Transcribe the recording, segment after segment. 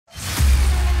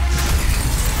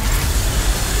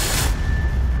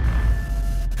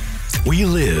We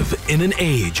live in an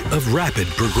age of rapid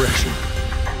progression.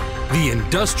 The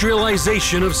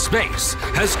industrialization of space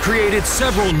has created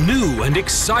several new and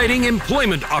exciting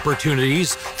employment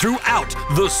opportunities throughout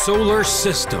the solar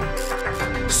system.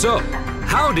 So,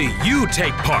 how do you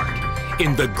take part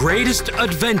in the greatest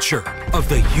adventure of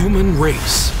the human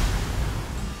race?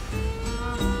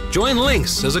 Join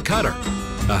Lynx as a cutter,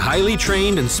 a highly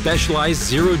trained and specialized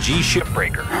zero-G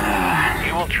shipbreaker.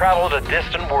 You will travel to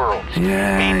distant worlds,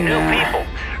 meet new people,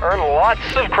 earn lots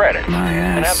of credits,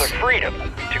 and have the freedom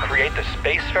to create the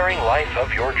spacefaring life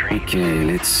of your dreams. Okay,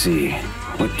 let's see.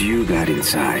 What do you got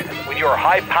inside? With your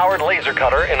high-powered laser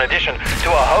cutter, in addition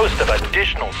to a host of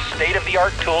additional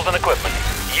state-of-the-art tools and equipment,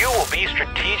 you will be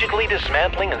strategically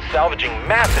dismantling and salvaging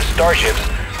massive starships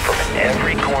from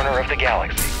every corner of the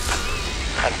galaxy.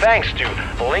 And thanks to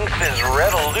Lynx's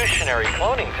revolutionary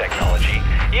cloning technology,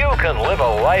 you can live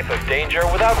a life of danger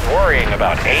without worrying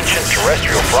about ancient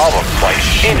terrestrial problems like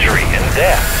injury and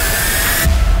death.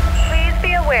 Please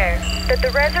be aware that the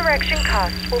resurrection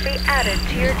costs will be added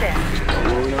to your debt.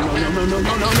 No.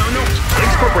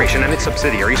 Lynx Corporation and its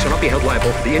subsidiaries shall not be held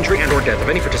liable for the injury and/or death of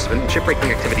any participant in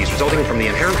shipbreaking activities resulting from the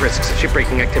inherent risks of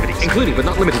shipbreaking activities, including but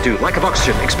not limited to lack of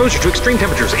oxygen, exposure to extreme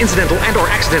temperatures, incidental and/or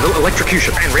accidental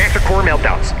electrocution, and reactor core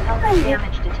meltdowns. Helmet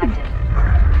damage detected.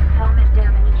 Helmet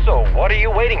damage. So what are you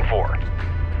waiting for?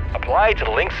 Apply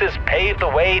to Lynx's Pave the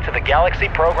Way to the Galaxy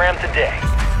program today.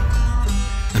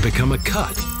 And become a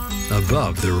cut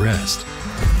above the rest.